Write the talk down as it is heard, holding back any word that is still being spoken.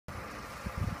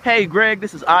Hey Greg,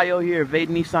 this is Ayo here at Vaden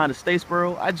Nissan of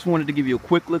Statesboro. I just wanted to give you a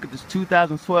quick look at this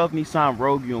 2012 Nissan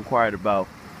Rogue you inquired about.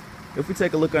 If we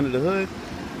take a look under the hood,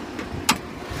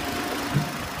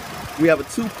 we have a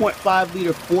 2.5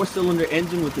 liter 4-cylinder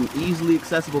engine with an easily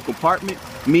accessible compartment,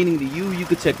 meaning to you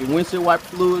could check your windshield wiper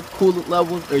fluid, coolant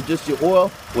levels, or just your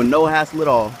oil with no hassle at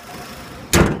all.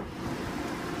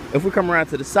 If we come around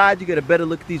to the side, you get a better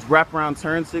look at these wraparound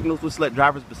turn signals, which let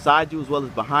drivers beside you as well as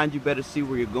behind you better see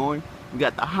where you're going. You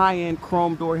got the high-end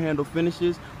chrome door handle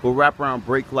finishes with wraparound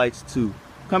brake lights too.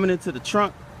 Coming into the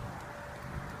trunk,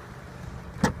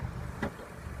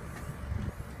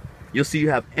 you'll see you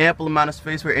have ample amount of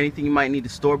space for anything you might need to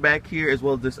store back here, as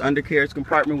well as this undercarriage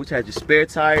compartment, which has your spare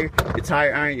tire, your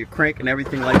tire iron, your crank, and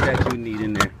everything like that you need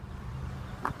in there.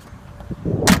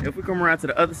 If we come around to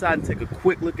the other side and take a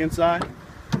quick look inside,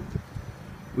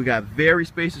 we got very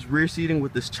spacious rear seating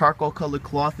with this charcoal colored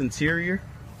cloth interior.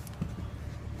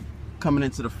 Coming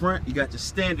into the front, you got your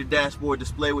standard dashboard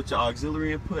display with your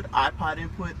auxiliary input, iPod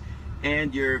input,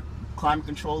 and your climate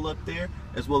control up there,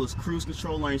 as well as cruise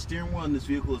control on your steering wheel. And this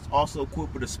vehicle is also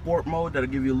equipped with a sport mode that'll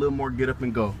give you a little more get up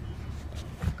and go.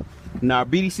 Now, our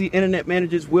BDC internet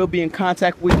managers will be in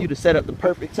contact with you to set up the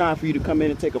perfect time for you to come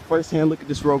in and take a first-hand look at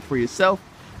this Rogue for yourself.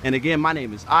 And again, my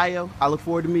name is Ayo. I look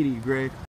forward to meeting you, Greg.